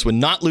said the U.S. would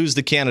not lose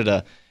to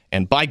Canada.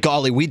 And by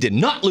golly, we did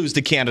not lose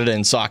to Canada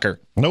in soccer.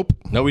 Nope.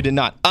 No, we did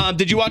not.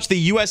 Did you watch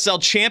the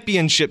USL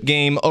Championship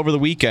game over the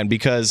weekend?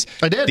 Because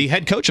I did. The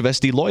head coach of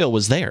SD Loyal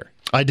was there.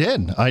 I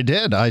did.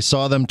 I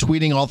saw them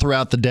tweeting all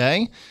throughout the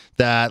day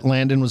that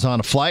Landon was on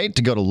a flight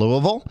to go to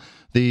Louisville.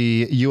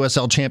 The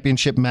USL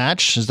Championship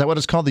match, is that what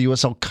it's called? The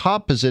USL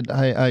Cup? Is it?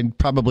 I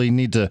probably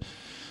need to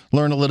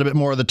learn a little bit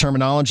more of the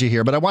terminology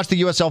here. But I watched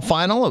the USL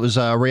final. It was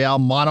Real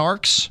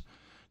Monarchs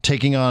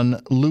taking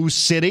on Lou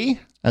City.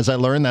 As I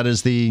learned, that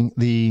is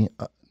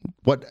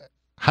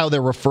how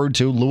they're referred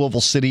to,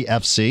 Louisville City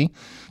FC,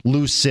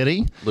 Lou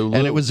City. Lou.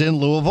 And it was in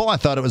Louisville. I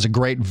thought it was a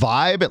great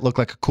vibe. It looked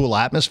like a cool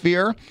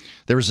atmosphere.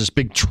 There was this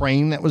big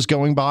train that was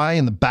going by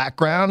in the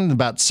background.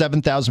 About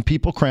 7,000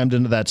 people crammed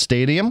into that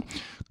stadium.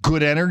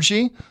 Good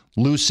energy.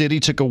 Lou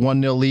City took a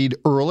 1-0 lead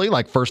early,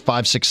 like first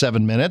 5, 6,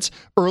 7 minutes.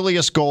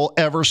 Earliest goal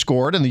ever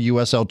scored in the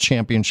USL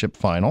Championship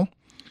final.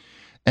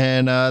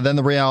 And then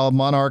the Real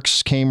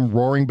Monarchs came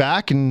roaring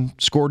back and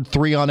scored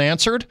 3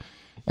 unanswered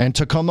and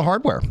took home the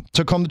hardware,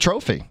 took home the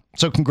trophy.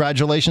 So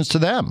congratulations to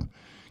them.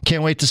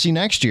 Can't wait to see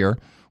next year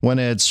when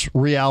it's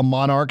Real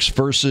Monarchs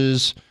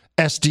versus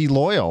SD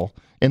Loyal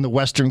in the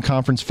Western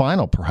Conference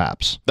Final,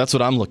 perhaps. That's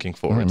what I'm looking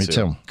forward to. Me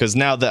too. Because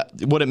now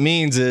what it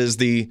means is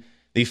the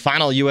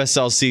final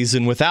USL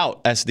season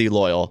without SD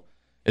Loyal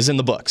is in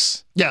the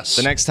books. Yes.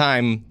 The next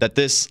time that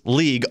this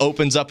league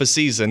opens up a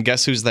season,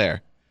 guess who's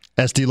there?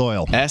 SD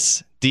Loyal.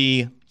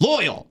 SD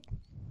Loyal.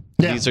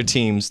 Yeah. These are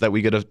teams that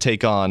we get to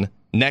take on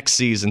next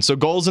season. So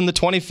goals in the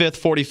 25th,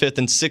 45th,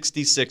 and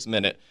 66th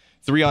minute.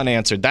 3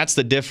 unanswered. That's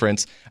the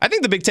difference. I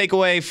think the big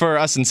takeaway for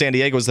us in San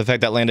Diego was the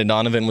fact that Landon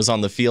Donovan was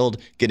on the field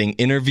getting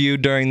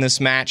interviewed during this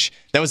match.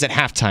 That was at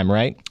halftime,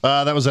 right?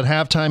 That was at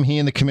halftime. He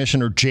and the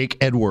commissioner, Jake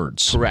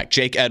Edwards. Correct.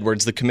 Jake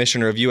Edwards, the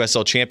commissioner of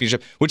USL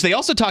Championship, which they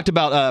also talked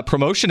about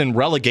promotion and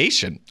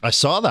relegation. I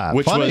saw that.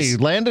 Funny,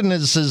 Landon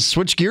has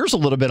switched gears a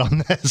little bit on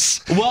this.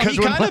 Well,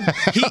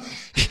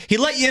 he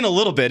let you in a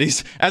little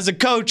bit. As a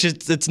coach,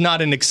 it's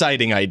not an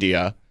exciting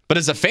idea. But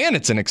as a fan,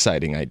 it's an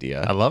exciting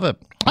idea. I love it.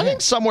 I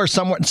think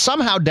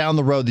somehow down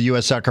the road, the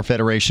U.S. Soccer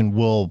Federation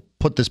will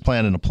put this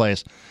plan into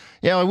place.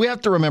 We have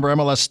to remember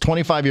MLS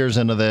 25 years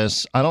into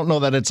this. I don't know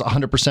that it's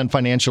 100%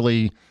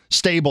 financially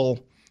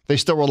stable. They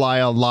still rely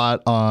a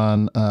lot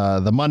on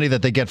the money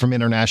that they get from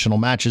international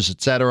matches,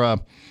 et cetera.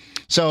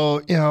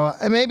 So,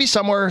 maybe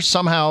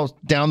somehow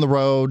down the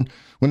road,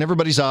 when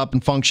everybody's up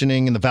and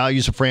functioning and the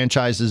values of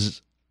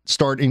franchises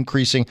start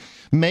increasing,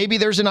 maybe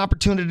there's an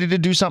opportunity to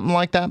do something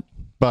like that.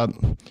 But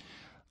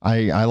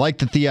I like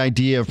that the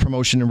idea of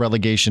promotion and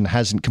relegation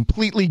hasn't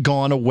completely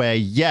gone away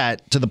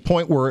yet to the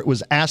point where it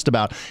was asked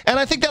about. And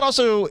I think that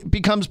also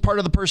becomes part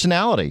of the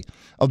personality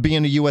of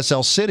being a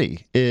USL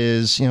city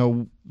is,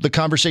 the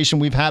conversation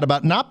we've had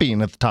about not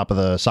being at the top of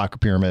the soccer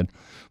pyramid,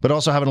 but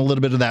also having a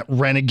little bit of that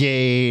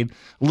renegade,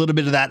 a little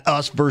bit of that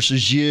us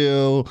versus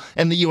you,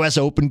 and the U.S.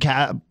 Open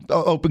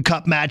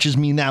Cup matches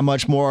mean that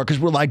much more because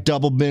we're like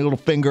double middle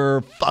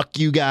finger, fuck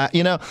you guys,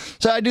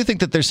 So I do think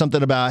that there's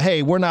something about,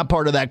 hey, we're not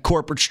part of that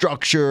corporate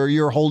structure,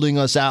 you're holding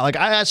us out. Like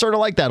I sort of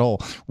like that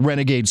whole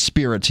renegade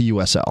spirit to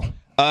USL.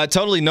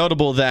 Totally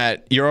notable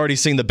that you're already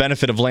seeing the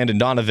benefit of Landon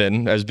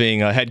Donovan as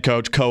being a head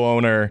coach,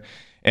 co-owner,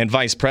 and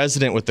vice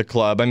president with the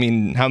club. I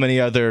mean, how many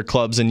other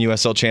clubs in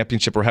USL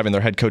Championship were having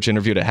their head coach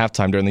interviewed at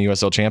halftime during the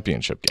USL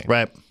Championship game?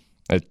 Right.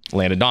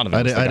 Landon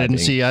Donovan. I didn't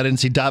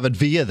see David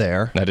Villa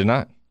there. I did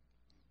not.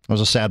 It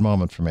was a sad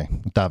moment for me,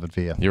 David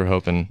Villa. You were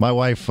hoping. My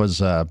wife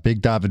was a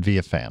big David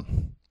Villa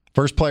fan.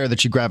 First player that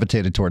she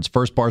gravitated towards.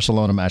 First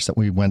Barcelona match that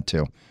we went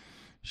to.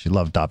 She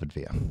loved David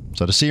Villa.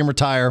 So to see him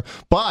retire,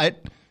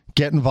 but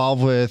get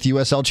involved with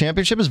USL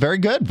Championship is very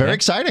good. Very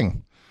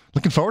exciting.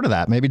 Looking forward to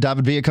that. Maybe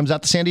David Villa comes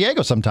out to San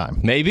Diego sometime.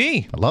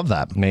 Maybe. I love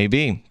that.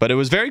 Maybe. But it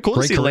was very cool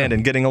to see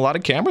Landon getting a lot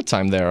of camera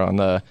time there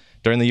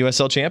during the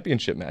USL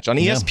Championship match on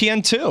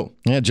ESPN 2.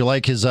 Yeah, did you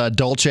like his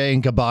Dolce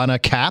 &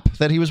 Gabbana cap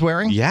that he was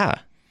wearing? Yeah.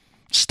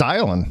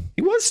 Styling.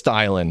 He was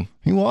styling.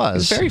 He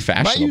was. He's very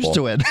fashionable. Not used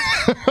to it.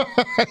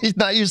 He's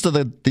not used to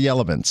the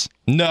elements.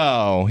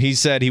 No, he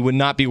said he would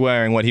not be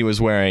wearing what he was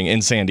wearing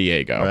in San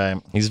Diego.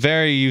 Right. He's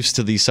very used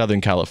to the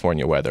Southern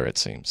California weather, it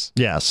seems.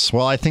 Yes.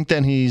 Well, I think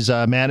then he's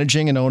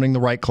managing and owning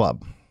the right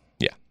club.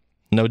 Yeah,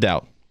 no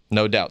doubt.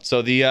 No doubt.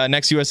 So the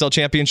next USL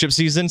Championship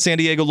season, San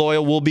Diego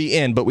Loyal will be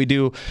in, but we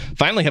do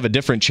finally have a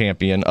different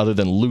champion other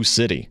than Lou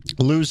City.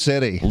 Lou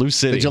City. Lou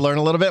City. Did you learn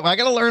a little bit? I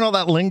got to learn all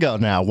that lingo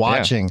now,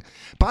 watching. Yeah.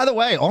 By the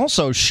way,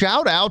 also,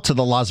 shout out to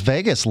the Las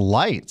Vegas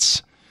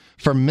Lights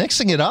for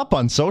mixing it up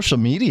on social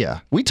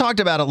media. We talked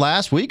about it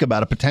last week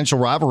about a potential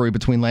rivalry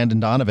between Landon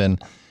Donovan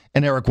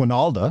and Eric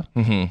Winalda,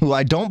 who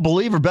I don't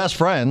believe are best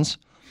friends,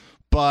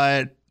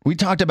 but we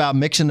talked about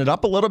mixing it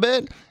up a little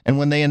bit, and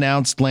when they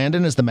announced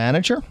Landon as the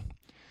manager,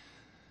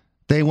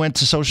 they went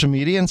to social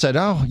media and said,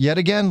 oh, yet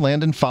again,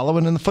 Landon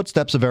following in the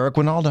footsteps of Eric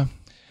Winalda.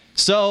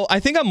 So I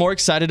think I'm more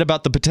excited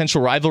about the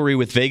potential rivalry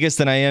with Vegas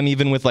than I am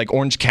even with like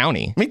Orange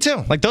County. Me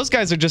too. Like those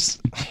guys are just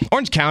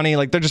Orange County.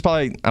 Like they're just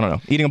probably, I don't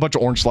know, eating a bunch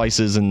of orange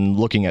slices and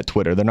looking at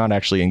Twitter. They're not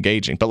actually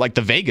engaging. But like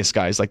the Vegas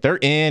guys, like they're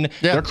in,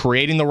 they're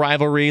creating the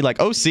rivalry. Like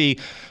OC,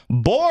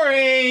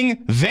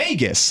 boring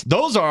Vegas.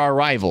 Those are our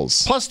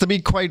rivals. Plus, to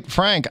be quite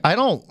frank,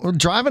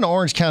 driving to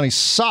Orange County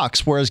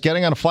sucks. Whereas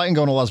getting on a flight and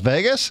going to Las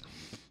Vegas,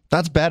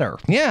 that's better.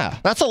 Yeah.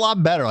 That's a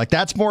lot better. Like,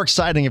 that's more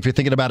exciting if you're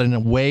thinking about an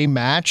away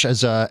match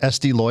as a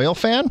SD Loyal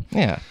fan.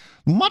 Yeah.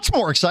 Much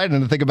more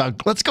exciting to think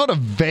about, let's go to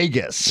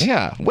Vegas.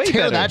 Yeah. Way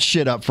Tear better. that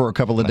shit up for a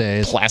couple of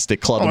days. Plastic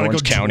Club in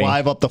Orange County.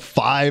 Drive up the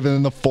 5 and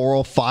then the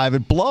 405.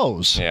 It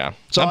blows. Yeah.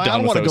 So I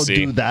don't want to go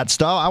do that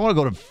stuff. I want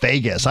to go to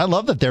Vegas. I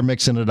love that they're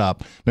mixing it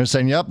up. They're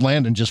saying, yep,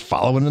 Landon just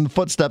following in the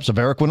footsteps of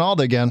Eric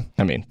Winalda again.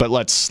 I mean, but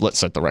let's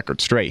set the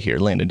record straight here.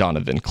 Landon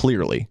Donovan,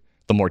 clearly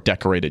the more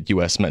decorated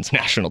U.S. men's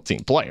national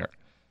team player.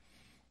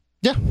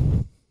 Yeah.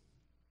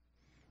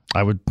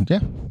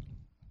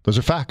 Those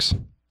are facts.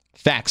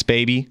 Facts,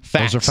 baby.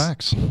 Facts. Those are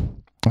facts.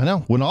 I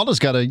know. Winalda's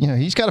got to,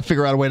 he's got to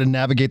figure out a way to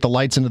navigate the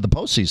Lights into the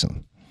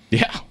postseason.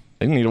 Yeah.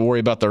 They need to worry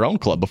about their own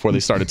club before they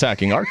start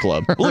attacking our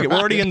club. Look, we're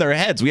already in their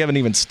heads. We haven't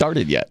even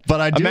started yet.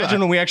 But imagine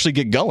when we actually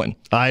get going.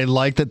 I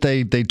like that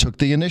they took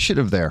the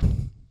initiative there.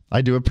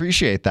 I do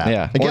appreciate that.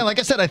 Yeah. Again, like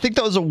I said, I think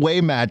those away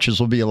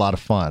matches will be a lot of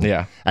fun.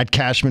 Yeah. At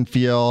Cashman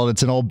Field,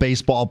 it's an old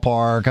baseball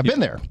park. I've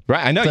been there.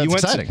 Right. I know.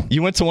 That's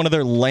you went to one of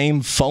their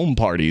lame foam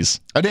parties.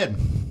 I did.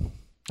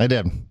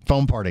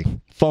 Foam party.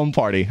 Foam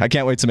party. I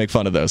can't wait to make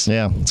fun of those.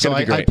 Yeah. So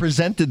I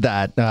presented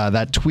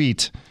that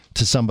tweet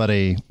to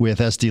somebody with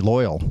SD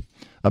Loyal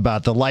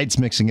about the Lights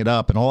mixing it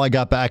up, and all I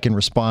got back in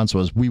response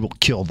was, "We will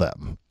kill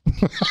them."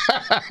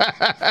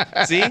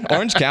 See,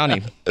 Orange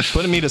County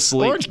putting me to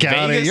sleep. Orange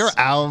County, Vegas, you're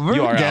out.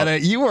 You are Get out.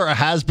 it. You were a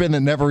has-been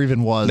that never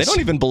even was. They don't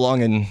even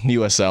belong in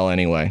USL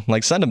anyway.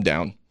 Like, send them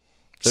down.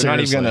 They're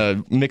Seriously. not even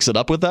going to mix it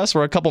up with us.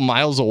 We're a couple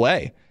miles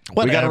away.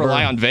 Whatever. We got to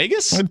rely on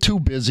Vegas? I'm too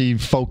busy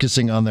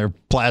focusing on their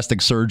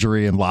plastic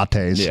surgery and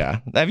lattes. Yeah.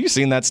 Have you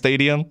seen that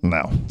stadium?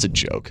 No. It's a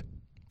joke.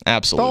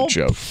 Absolute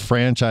joke.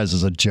 Franchise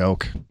is a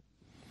joke.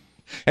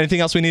 Anything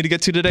else we need to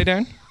get to today,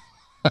 Darren?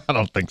 I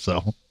don't think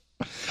so.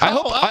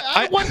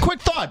 I one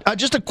quick thought.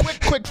 Just a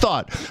quick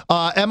thought.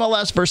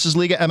 MLS versus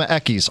Liga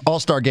MX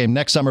All-Star game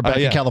next summer back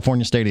at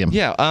California Stadium.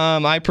 Yeah,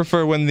 I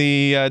prefer when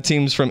the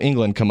teams from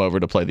England come over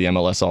to play the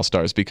MLS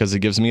All-Stars because it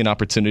gives me an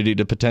opportunity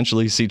to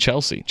potentially see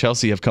Chelsea.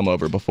 Chelsea have come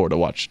over before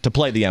to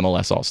play the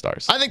MLS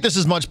All-Stars. I think this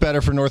is much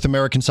better for North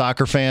American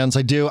soccer fans.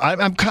 I do.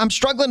 I'm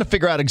struggling to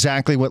figure out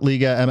exactly what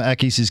Liga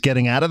MX is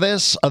getting out of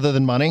this other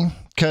than money.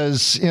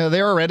 Because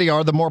they already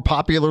are the more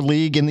popular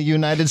league in the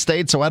United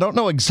States, so I don't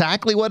know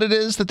exactly what it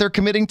is that they're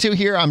committing to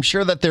here. I'm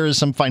sure that there is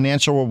some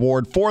financial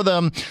reward for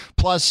them.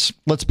 Plus,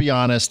 let's be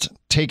honest,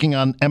 taking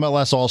on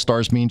MLS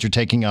All-Stars means you're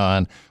taking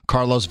on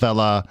Carlos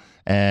Vela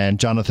and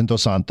Jonathan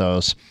Dos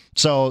Santos.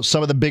 So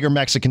some of the bigger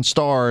Mexican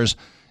stars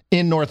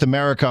in North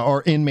America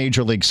are in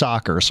Major League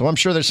Soccer. So I'm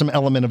sure there's some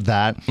element of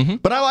that.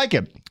 But I like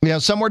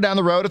it. Somewhere down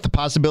the road, if the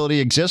possibility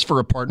exists for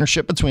a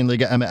partnership between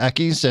Liga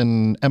MX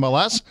and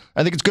MLS,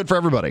 I think it's good for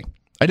everybody.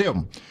 I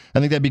do. I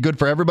think that'd be good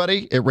for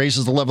everybody. It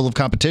raises the level of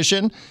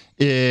competition.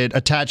 It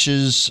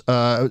attaches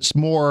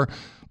more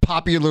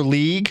popular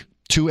league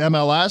to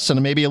MLS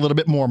and maybe a little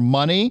bit more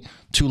money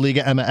to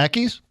Liga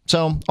MX.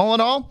 So all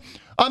in all,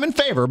 I'm in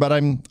favor, but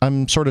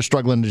I'm sort of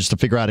struggling just to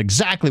figure out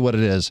exactly what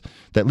it is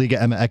that Liga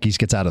MX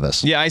gets out of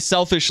this. Yeah, I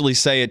selfishly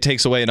say it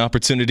takes away an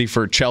opportunity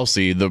for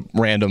Chelsea, the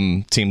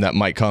random team that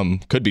might come.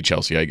 Could be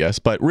Chelsea, I guess.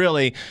 But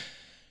really,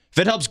 if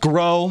it helps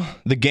grow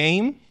the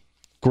game,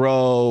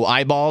 grow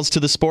eyeballs to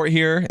the sport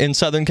here in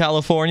Southern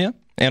California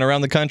and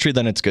around the country,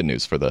 then it's good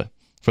news for the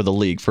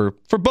league, for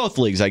both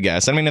leagues, I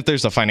guess. I mean, if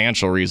there's a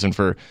financial reason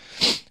for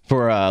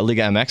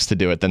Liga MX to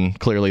do it, then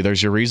clearly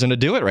there's your reason to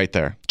do it right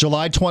there.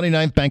 July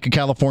 29th, Bank of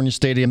California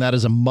Stadium. That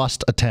is a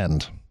must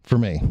attend for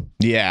me.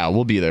 Yeah,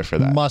 we'll be there for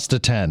that. Must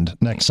attend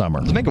next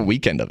summer. Let's make a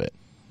weekend of it.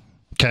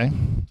 Okay,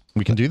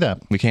 we can do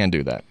that. We can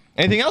do that.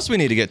 Anything else we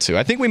need to get to?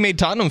 I think we made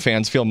Tottenham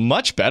fans feel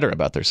much better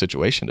about their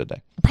situation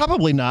today.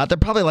 Probably not. They're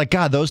probably like,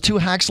 God, those two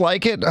hacks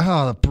like it?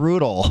 Oh,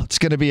 brutal. It's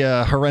going to be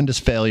a horrendous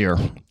failure.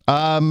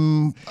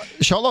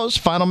 Xolos,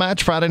 final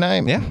match Friday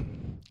night. Yeah.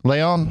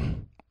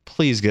 Leon.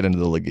 Please get into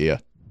the Liguilla.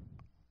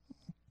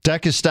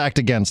 Deck is stacked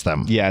against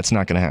them. Yeah, it's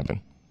not going to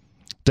happen.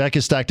 Deck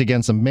is stacked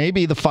against them.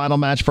 Maybe the final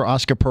match for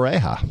Oscar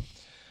Pareja.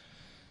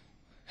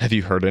 Have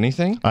you heard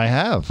anything? I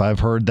have. I've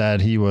heard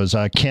that he was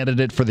a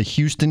candidate for the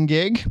Houston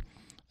gig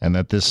and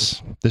that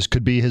this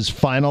could be his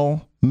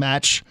final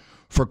match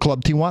for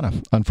Club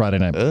Tijuana on Friday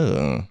night.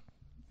 Ugh.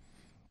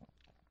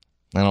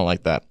 I don't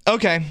like that.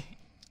 Okay.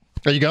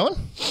 Are you going?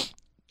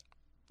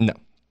 No.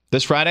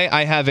 This Friday,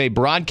 I have a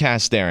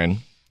broadcast, Darren.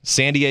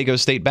 San Diego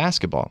State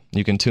basketball.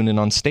 You can tune in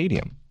on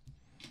Stadium.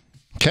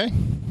 Okay.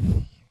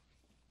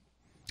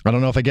 I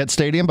don't know if I get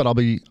Stadium, but I'll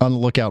be on the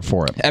lookout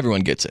for it.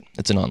 Everyone gets it.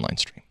 It's an online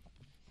stream.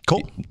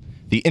 Cool.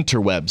 The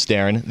interwebs,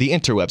 Darren. The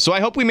interwebs. So I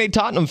hope we made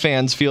Tottenham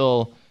fans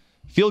feel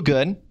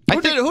good.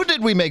 Who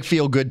did we make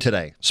feel good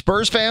today?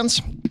 Spurs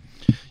fans?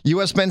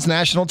 U.S. men's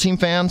national team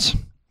fans?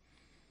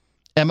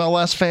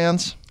 MLS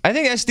fans? I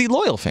think SD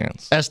Loyal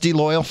fans. SD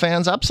Loyal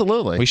fans?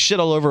 Absolutely. We shit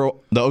all over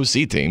the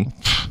OC team.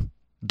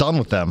 Done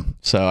with them.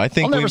 So I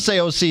think I'll never say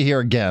OC here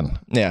again.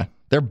 Yeah.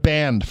 They're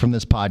banned from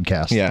this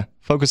podcast. Yeah.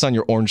 Focus on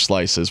your orange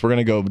slices. We're going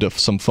to go to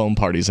some foam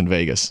parties in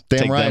Vegas. Damn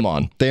Take right. them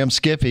on. Damn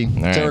Skippy. It's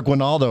right. Eric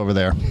Winaldo over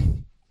there.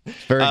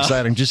 Very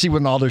exciting. Did you see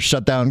Winaldo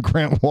shut down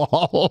Grant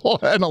Wall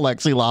and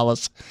Alexi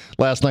Lawless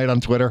last night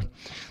on Twitter?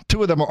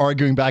 Two of them are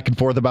arguing back and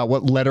forth about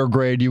what letter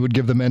grade you would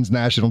give the men's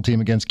national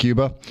team against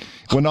Cuba.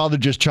 Winaldo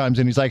just chimes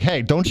in. He's like,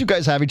 hey, don't you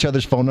guys have each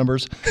other's phone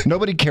numbers?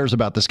 Nobody cares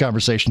about this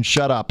conversation.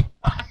 Shut up.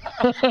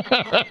 God,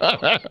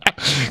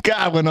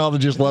 Winaldo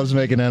just loves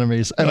making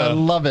enemies, and I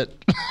love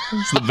it.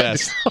 It's the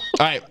best.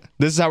 All right,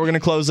 this is how we're going to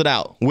close it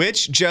out.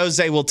 Which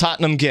Jose will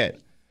Tottenham get?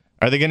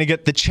 Are they going to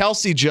get the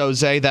Chelsea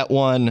Jose that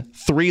won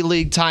 3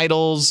 league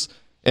titles,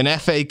 an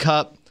FA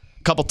Cup,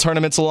 a couple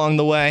tournaments along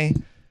the way?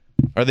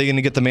 Are they going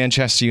to get the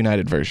Manchester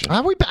United version?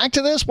 Are we back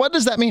to this? What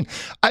does that mean?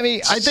 I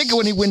mean, I think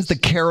when he wins the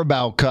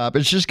Carabao Cup,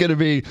 it's just going to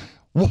be,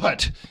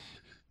 what?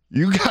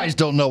 You guys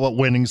don't know what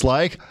winning's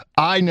like.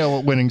 I know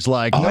what winning's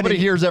like. Nobody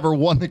here's ever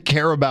won the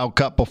Carabao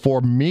Cup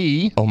before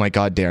me. Oh, my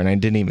God, Darren, I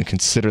didn't even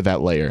consider that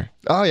layer.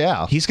 Oh,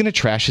 yeah. He's going to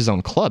trash his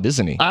own club,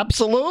 isn't he?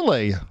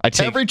 Absolutely.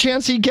 Every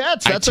chance he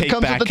gets. That's what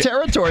comes with the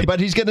territory, but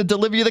he's going to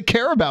deliver you the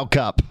Carabao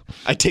Cup.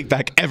 I take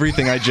back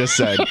everything I just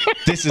said.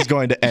 This is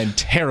going to end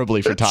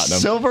terribly for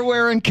Tottenham.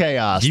 Silverware and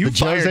chaos. The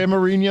Jose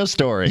Mourinho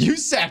story. You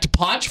sacked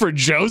Poch for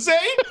Jose?